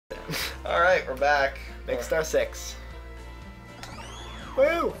Alright, we're back. Big Star 6.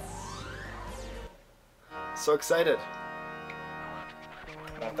 Woo! So excited.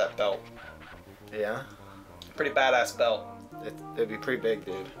 I want that belt. Yeah? Pretty badass belt. It'd be pretty big,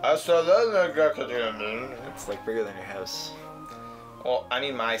 dude. It's It's like bigger than your house. Well, I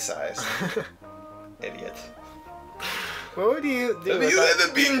mean my size. Idiot. What would you do? Have you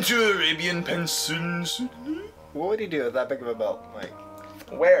ever been to Arabian Peninsula? What would you do with that big of a belt, Mike?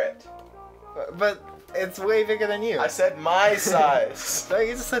 Wear it. But it's way bigger than you. I said my size. No,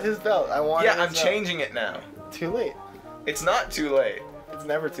 you just said his belt. I want. Yeah, I'm changing it now. Too late. It's not too late. It's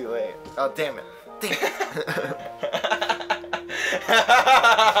never too late. Oh, damn it. Damn it.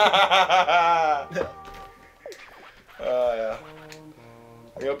 Oh, yeah.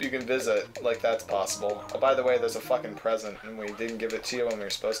 We hope you can visit, like that's possible. Oh, by the way, there's a fucking present, and we didn't give it to you when we were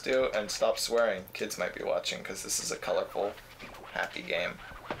supposed to, and stop swearing. Kids might be watching, because this is a colorful, happy game.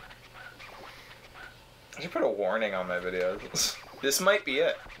 I should put a warning on my videos. This might be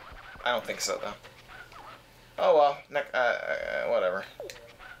it. I don't think so, though. Oh, well. Whatever.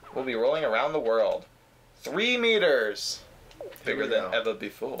 We'll be rolling around the world. 3 meters! Bigger than ever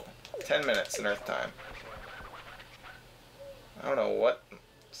before. 10 minutes in Earth time. I don't know what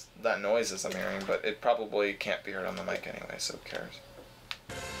that noise is I'm hearing, but it probably can't be heard on the mic anyway, so who cares?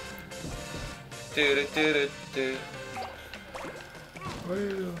 Do-do-do-do-do.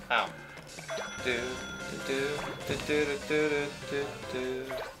 Woo. Ow. Do-do-do-do-do-do-do-do.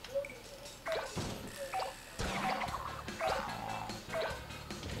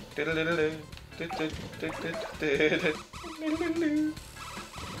 Do-do-do-do-do. Do-do-do-do-do-do-do.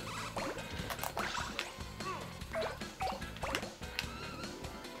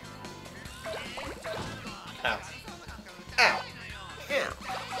 Ow. Ow. Yeah.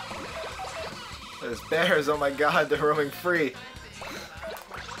 Those bears, oh my god, they're roaming free.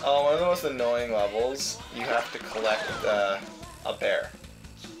 Oh, one of the most annoying levels, you have to collect a bear.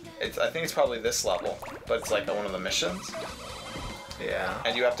 I think it's probably this level, but it's like one of the missions. Yeah.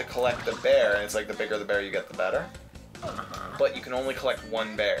 And you have to collect the bear, and it's like the bigger the bear you get, the better. Uh-huh. But you can only collect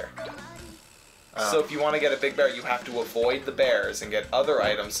one bear. So if you want to get a big bear, you have to avoid the bears and get other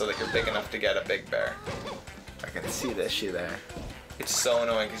items so that you're big enough to get a big bear. I can see the issue there. It's so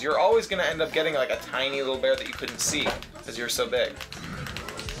annoying, because you're always going to end up getting like a tiny little bear that you couldn't see, because you're so big.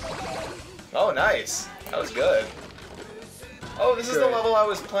 Oh, nice. That was good. Oh, this is the level I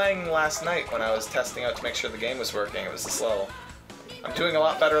was playing last night when I was testing out to make sure the game was working. It was this level. I'm doing a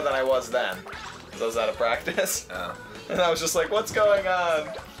lot better than I was then, because I was out of practice. Oh. And I was just like, what's going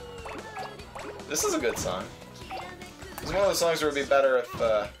on? This is a good song. It's one of those songs where it'd be better if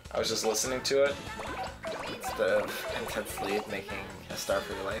I was just listening to it. Instead of intensely making a star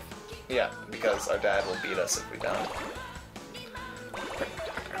for your life. Yeah, because our dad will beat us if we don't.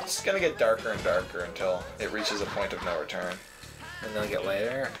 It's gonna get darker and darker until it reaches a point of no return. And then it'll get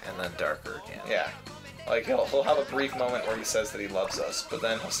lighter, and then darker again. Yeah. Like, he'll have a brief moment where he says that he loves us, but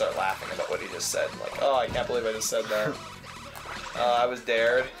then he'll start laughing about what he just said. Like, oh, I can't believe I just said that. I was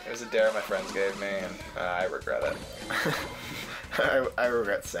dared. It was a dare my friends gave me, and I regret it. I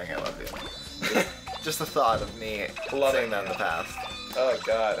regret saying I love you. Just the thought of me saying that in the past. Oh,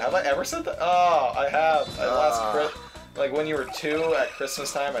 God. Have I ever said that? Oh, I have. Like, when you were 2 at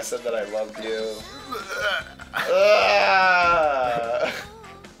Christmas time, I said that I loved you.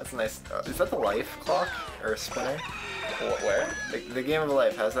 That's nice. Is that the life clock or a spinner? Where? The game of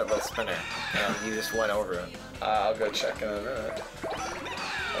life has that little spinner, and you just went over it. I'll go check in a minute.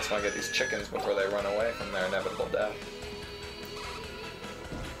 I just want to get these chickens before they run away from their inevitable death.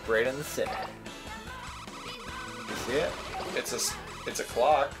 Right in the center. You see it? It's a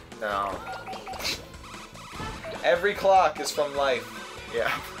clock. No. Every clock is from life.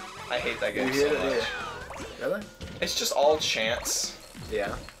 Yeah. I hate that game so much. Yeah. Really? It's just all chance.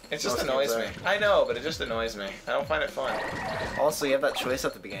 Yeah. It just annoys me. I know, but it just annoys me. I don't find it fun. Also, you have that choice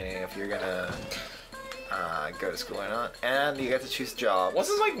at the beginning if you're gonna go to school or not, and you get to choose jobs.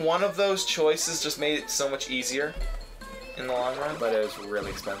 Wasn't like one of those choices just made it so much easier in the long run? But it was really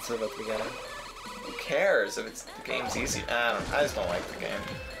expensive at the beginning. Who cares if the game's easy? I just don't like the game.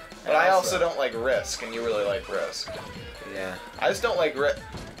 But I also don't like Risk, and you really like Risk. Yeah. I just don't like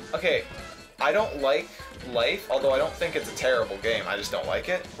Okay, I don't like Life, although I don't think it's a terrible game. I just don't like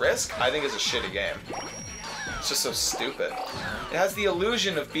it. Risk, I think is a shitty game. It's just so stupid. It has the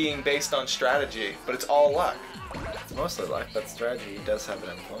illusion of being based on strategy, but it's all luck. It's mostly luck, but strategy does have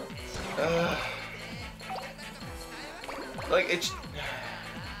an influence. Like, it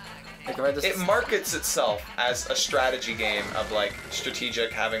markets itself as a strategy game of, like,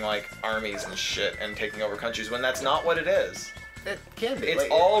 strategic, having, like, armies and shit and taking over countries, when that's not what it is. It can be. It's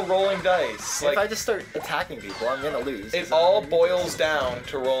like, all rolling dice. If I just start attacking people, I'm gonna lose. It all boils down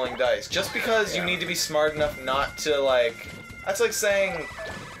to rolling dice. Just because you need to be smart enough not to, like... That's like saying,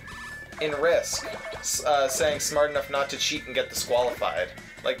 in Risk, saying smart enough not to cheat and get disqualified.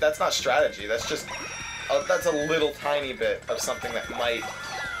 Like, that's not strategy. That's just... that's a little tiny bit of something that might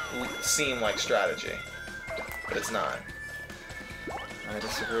seem like strategy. But it's not. I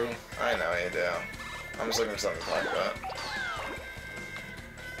disagree. I know you do. I'm just looking for something to talk about.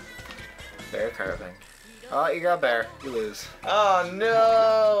 Bear carving. Oh, you got bear. You lose. Oh,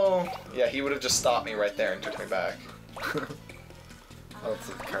 no! Yeah, he would have just stopped me right there and took me back. Oh, it's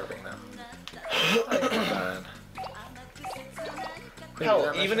carving now.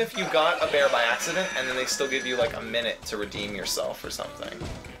 Hell, even if you got a bear by accident, and then they still give you, like, a minute to redeem yourself or something.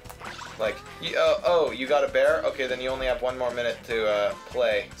 Like, you got a bear? Okay, then you only have 1 more minute to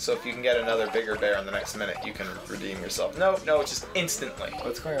play. So if you can get another bigger bear in the next minute, you can redeem yourself. No, it's just instantly.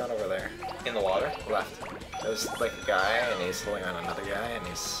 What's going on over there? In the water? Left. There's like a guy, and he's holding on another guy, and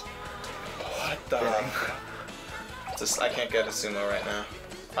he's... What the... I can't get a sumo right now.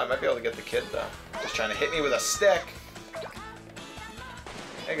 I might be able to get the kid, though. Just trying to hit me with a stick.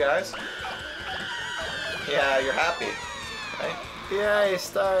 Hey, guys. Yeah, you're happy, right? Yay,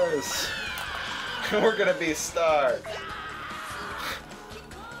 stars! We're gonna be stars.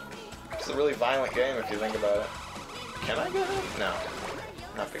 It's a really violent game if you think about it. Can I get it? No.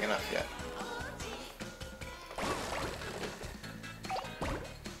 Not big enough yet.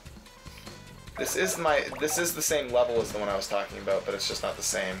 This is the same level as the one I was talking about, but it's just not the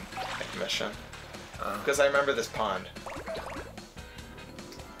same mission. Because I remember this pond.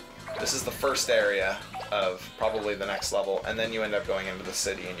 This is the first area of probably the next level, and then you end up going into the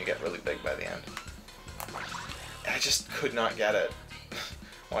city and you get really big by the end. I just could not get it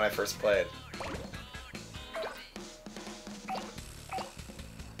when I first played.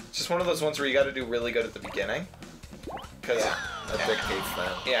 It's just one of those ones where you got to do really good at the beginning. Cause that dictates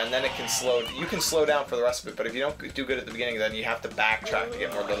that. Yeah, and then it can you can slow down for the rest of it, but if you don't do good at the beginning, then you have to backtrack to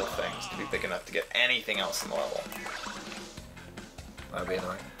get more little things to be big enough to get anything else in the level. That'd be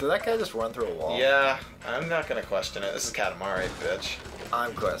annoying. Did that guy just run through a wall? Yeah, I'm not gonna question it. This is Katamari, bitch.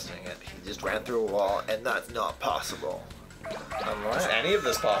 I'm questioning it. He just ran through a wall, and that's not possible. Is any of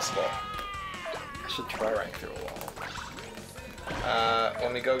this possible? I should try running through a wall.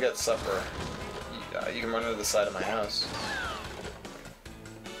 When we go get supper, you can run to the side of my house.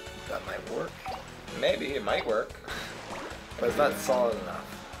 That might work. Maybe, it might work. But it's not solid enough.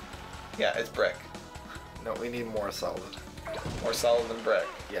 Yeah, it's brick. No, we need more solid. More solid than brick?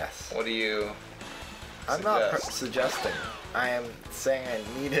 Yes. What do you I'm not suggesting. I am saying I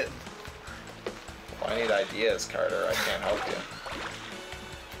need it. Well, I need ideas, Carter. I can't help you.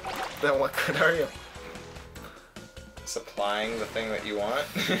 Then what good are you? Supplying the thing that you want?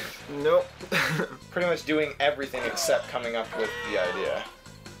 Nope. Pretty much doing everything except coming up with the idea.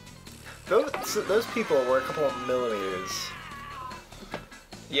 Those people were a couple of millimeters.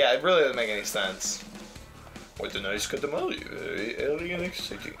 Yeah, it really doesn't make any sense. What a nice Katamari, very early and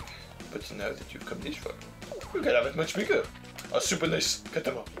exciting. But now that you've come this far, you can have it much bigger. A super nice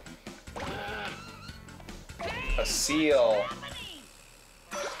Katamari. A seal.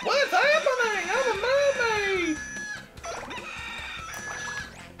 What's happening? I'm a mermaid!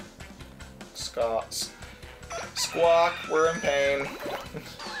 Squawk, we're in pain.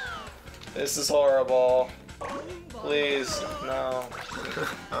 This is horrible. Please, no.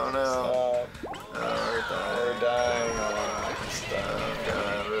 Oh no. Stop. We're dying. We're dying. Oh, stop.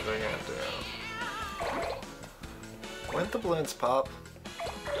 God, what are they gonna do? When did the balloons pop?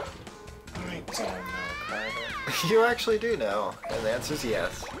 I don't know, Carter. You actually do know, and the answer is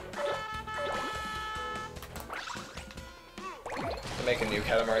yes. To make a new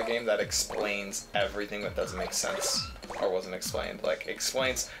Katamari game that explains everything that doesn't make sense or wasn't explained. Like,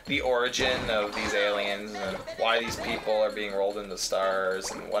 explains the origin of these aliens and why these people are being rolled into stars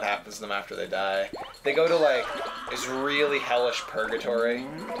and what happens to them after they die. They go to, like, this really hellish purgatory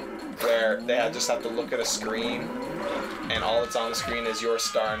where they just have to look at a screen and all that's on the screen is "You're a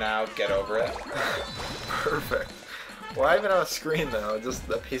star now, get over it." Perfect. Why even on a screen though? Just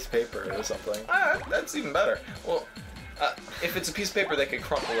a piece of paper or something. That's even better. Well, if it's a piece of paper, they could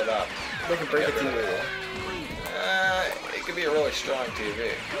crumple it up. They can break a TV. It could be a really strong TV.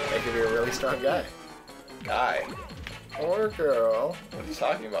 It could be a really strong guy. Guy? Or girl. What are you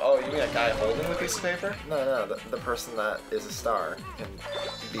talking about? Oh, you mean a guy holding the piece of paper? No, the person that is a star can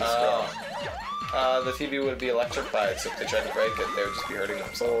be strong. The TV would be electrified, so if they tried to break it, they would just be hurting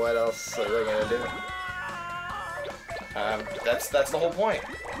themselves. So what else are they gonna do? That's the whole point.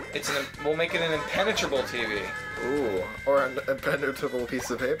 We'll make it an impenetrable TV. Ooh, or an impenetrable piece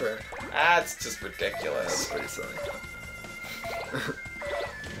of paper. That's just That's ridiculous. pretty silly.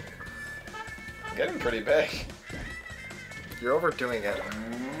 Getting pretty big. You're overdoing it.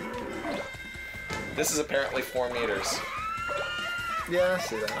 This is apparently 4 meters. Yeah, I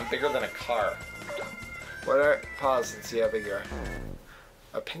see that. I'm bigger than a car. What are... Pause and see how big you are.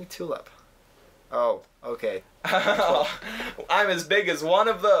 A pink tulip. Oh, okay. I'm as big as one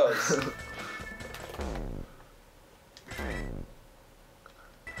of those.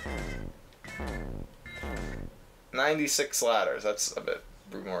 96 ladders. That's a bit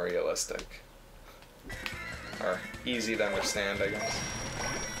more realistic. Or easy to understand, I guess.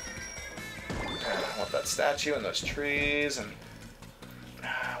 I want that statue and those trees, and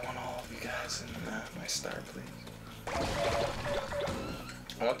I want all of you guys in my star, please.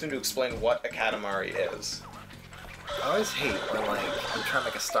 I want them to explain what a Katamari is. I always hate when, like, I'm trying to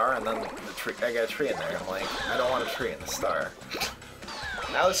make a star and then the tree, I got a tree in there. I'm like, I don't want a tree in the star.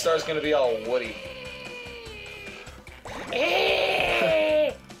 Now the star's gonna be all woody.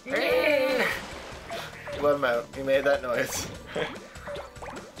 Let him out. He made that noise.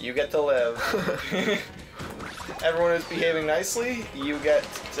 You get to live. Everyone who's behaving nicely, you get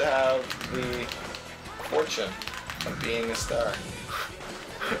to have the fortune of being a star.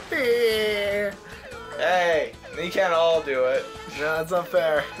 Hey, you can't all do it. No, that's not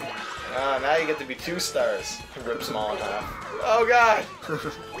fair. Now you get to be 2 stars. Rip small in half. Oh god!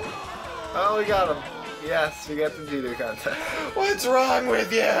 Oh, we got him. Yes, we got the judo contest. What's wrong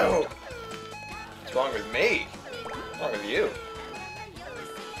with you? What's wrong with me? What's wrong with you?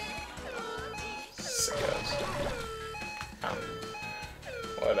 Sickos. Oh.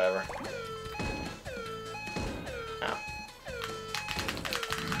 Whatever. Ow.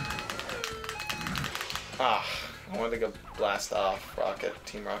 Ah, I wanted to go blast off Rocket,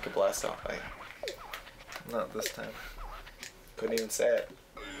 Team Rocket blast off. I Not this time. couldn't even say it.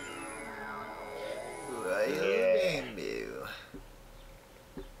 Rainbow.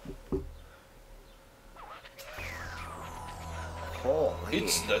 Holy.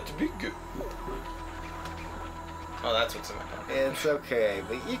 It's that big. Oh, that's what's in my pocket. It's okay,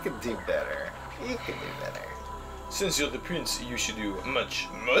 but you can do better. You can do better. Since you're the prince, you should do much,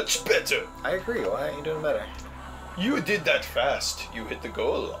 much better. I agree. Why aren't you doing better? You did that fast. You hit the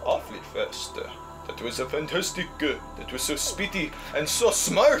goal awfully fast. That was a fantastic. That was so speedy and so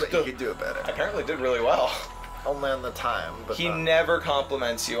smart. But you could do it better. I apparently did really well. Only on the time, but He not... never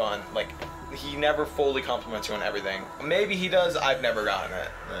compliments you on, like, he never fully compliments you on everything. Maybe he does. I've never gotten it.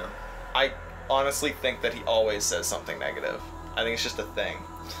 No. I honestly think that he always says something negative. I think it's just a thing.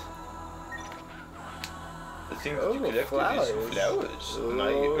 The thing that you Oh, collected flowers. is flowers. Oh.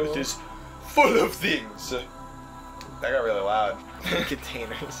 My earth is full of things. That got really loud.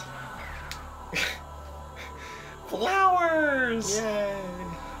 Containers. Flowers! Yay!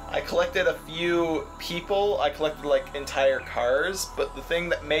 I collected a few people. I collected like entire cars, but the thing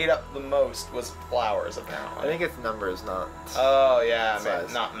that made up the most was flowers, apparently. I think it's numbers, not... Oh yeah,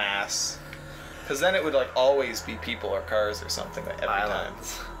 size. not mass. Because then it would like always be people or cars or something like every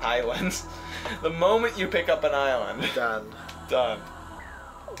Islands. time. Islands. The moment you pick up an island, Done. done.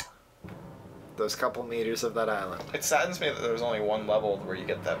 Those couple meters of that island. It saddens me that there's only one level where you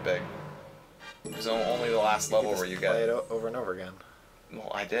get that big. There's only the last level where you play get. it over and over again.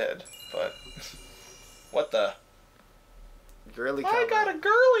 Well, I did, but what the? Girly I comment. got a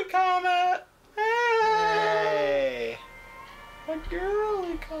girly comment. Hey! A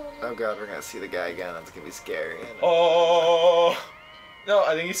girly comment. Oh god, we're gonna see the guy again. That's gonna be scary. Oh no!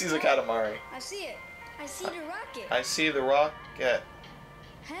 I think he sees a Katamari. I see it. I see the rocket. I see the rocket.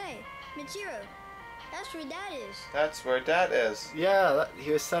 Hey, Michiro, that's where Dad is. That's where Dad is. Yeah,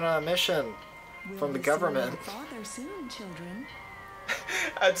 he was sent on a mission from the government. Father soon, children.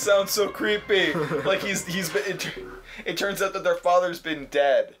 That sounds so creepy. Like he's been. It turns out that their father's been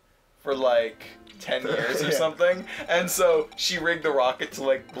dead for like 10 years or Yeah. something, and so she rigged the rocket to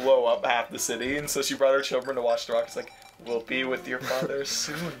like blow up half the city, and so she brought her children to watch the rocket. It's like, we'll be with your father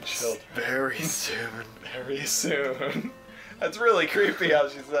soon, children. Very soon. Very soon. That's really creepy how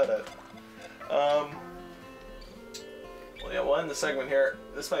she said it. Well, yeah, we'll end the segment here.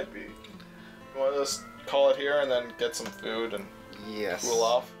 This might be. You want to just call it here and then get some food and Yes. cool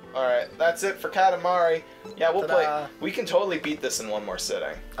off? Alright, that's it for Katamari. Yeah, we'll Ta-da. play. We can totally beat this in one more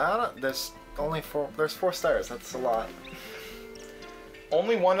sitting. I don't know. There's only 4. There's 4 stars. That's a lot.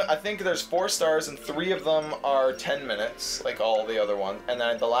 Only one. I think there's 4 stars and 3 of them are 10 minutes, like all the other ones. And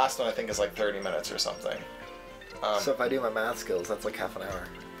then the last one I think is like 30 minutes or something. So if I do my math skills, that's like half an hour.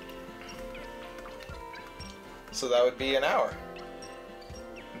 So that would be an hour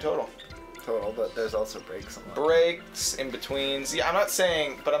in total. total, but there's also breaks. Breaks, in betweens. Yeah, I'm not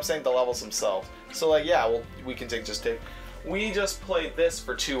saying, but I'm saying the levels themselves. So like, yeah, well, we can just take. We just played this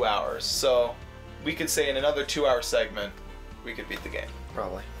for 2 hours, so we could say in another 2-hour segment, we could beat the game.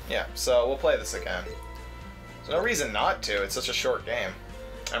 Probably. Yeah, so we'll play this again. There's no reason not to. It's such a short game,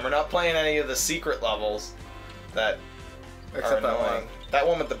 and we're not playing any of the secret levels that are Except that annoying. one. That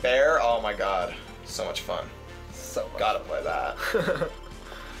one with the bear. Oh my god, so much fun. So much. Gotta play that.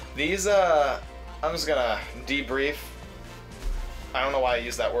 These, I'm just gonna debrief. I don't know why I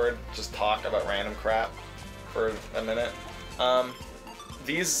use that word. Just talk about random crap for a minute.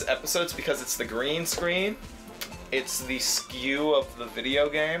 These episodes, because it's the green screen, it's the skew of the video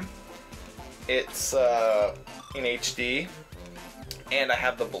game. It's in HD, and I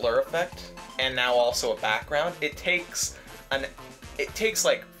have the blur effect, and now also a background. It takes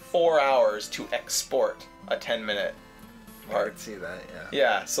like 4 hours to export a 10-minute I part. could see that, yeah.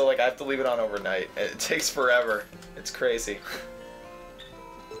 Yeah, so like I have to leave it on overnight. It takes forever. It's crazy.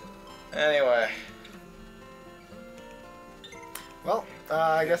 Anyway. Well,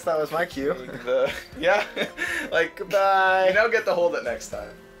 I guess that was my cue. Yeah. Like, goodbye. You now get to hold it next time.